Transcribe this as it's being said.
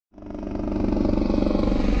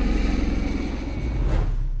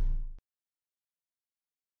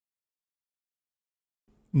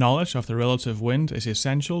Knowledge of the relative wind is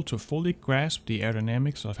essential to fully grasp the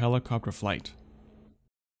aerodynamics of helicopter flight.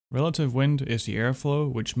 Relative wind is the airflow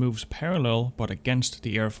which moves parallel but against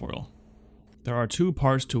the airfoil. There are two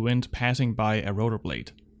parts to wind passing by a rotor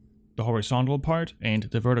blade: the horizontal part and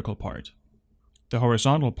the vertical part. The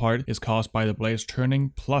horizontal part is caused by the blades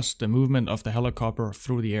turning plus the movement of the helicopter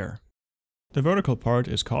through the air. The vertical part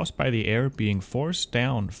is caused by the air being forced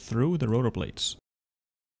down through the rotor blades.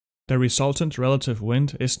 The resultant relative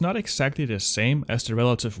wind is not exactly the same as the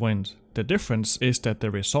relative wind. The difference is that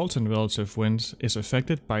the resultant relative wind is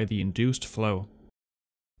affected by the induced flow.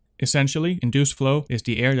 Essentially, induced flow is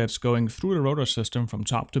the air that's going through the rotor system from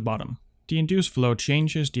top to bottom. The induced flow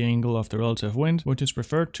changes the angle of the relative wind, which is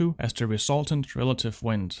referred to as the resultant relative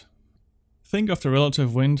wind. Think of the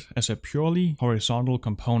relative wind as a purely horizontal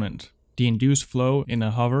component. The induced flow in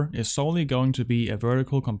a hover is solely going to be a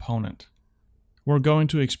vertical component. We're going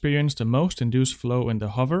to experience the most induced flow in the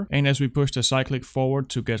hover, and as we push the cyclic forward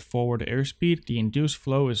to get forward airspeed, the induced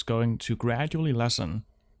flow is going to gradually lessen.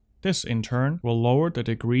 This, in turn, will lower the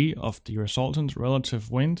degree of the resultant relative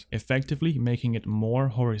wind, effectively making it more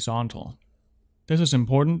horizontal. This is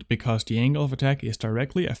important because the angle of attack is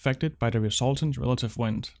directly affected by the resultant relative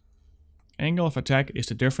wind. Angle of attack is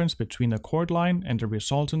the difference between the chord line and the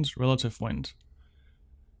resultant relative wind.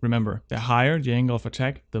 Remember, the higher the angle of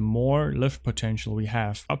attack, the more lift potential we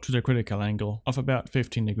have, up to the critical angle of about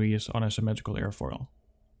 15 degrees on a symmetrical airfoil.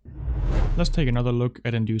 Let's take another look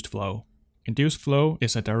at induced flow. Induced flow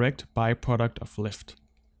is a direct byproduct of lift.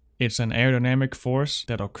 It's an aerodynamic force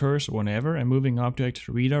that occurs whenever a moving object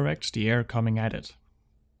redirects the air coming at it.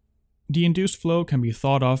 The induced flow can be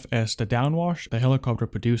thought of as the downwash the helicopter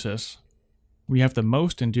produces. We have the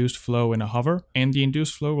most induced flow in a hover, and the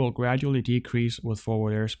induced flow will gradually decrease with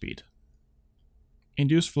forward airspeed.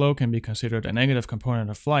 Induced flow can be considered a negative component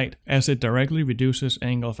of flight, as it directly reduces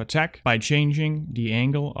angle of attack by changing the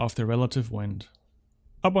angle of the relative wind.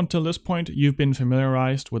 Up until this point, you've been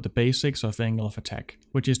familiarized with the basics of angle of attack,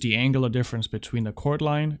 which is the angular difference between the chord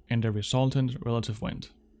line and the resultant relative wind.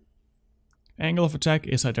 Angle of attack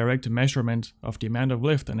is a direct measurement of the amount of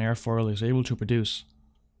lift an airfoil is able to produce.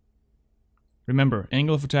 Remember,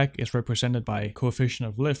 angle of attack is represented by coefficient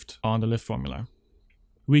of lift on the lift formula.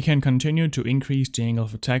 We can continue to increase the angle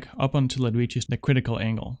of attack up until it reaches the critical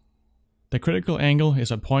angle. The critical angle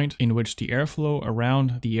is a point in which the airflow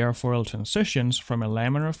around the airfoil transitions from a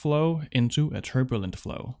laminar flow into a turbulent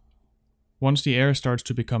flow. Once the air starts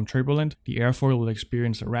to become turbulent, the airfoil will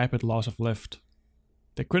experience a rapid loss of lift.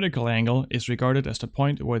 The critical angle is regarded as the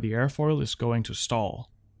point where the airfoil is going to stall.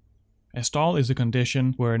 A stall is a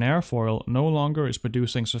condition where an airfoil no longer is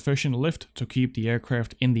producing sufficient lift to keep the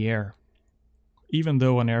aircraft in the air. Even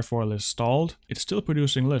though an airfoil is stalled, it's still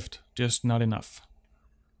producing lift, just not enough.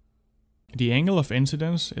 The angle of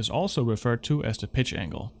incidence is also referred to as the pitch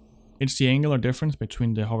angle. It's the angular difference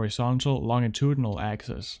between the horizontal longitudinal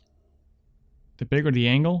axes. The bigger the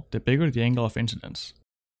angle of incidence.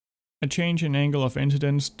 A change in angle of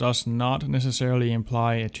incidence does not necessarily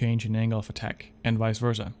imply a change in angle of attack, and vice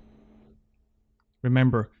versa.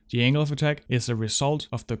 Remember, the angle of attack is a result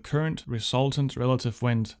of the current resultant relative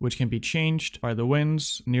wind, which can be changed by the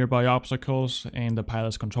winds, nearby obstacles, and the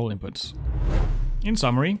pilot's control inputs. In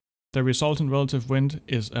summary, the resultant relative wind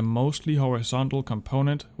is a mostly horizontal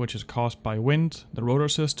component which is caused by wind, the rotor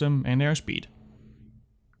system, and airspeed.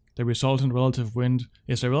 The resultant relative wind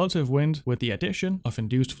is a relative wind with the addition of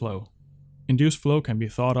induced flow. Induced flow can be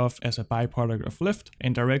thought of as a byproduct of lift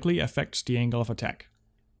and directly affects the angle of attack.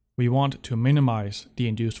 We want to minimize the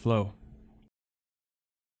induced flow.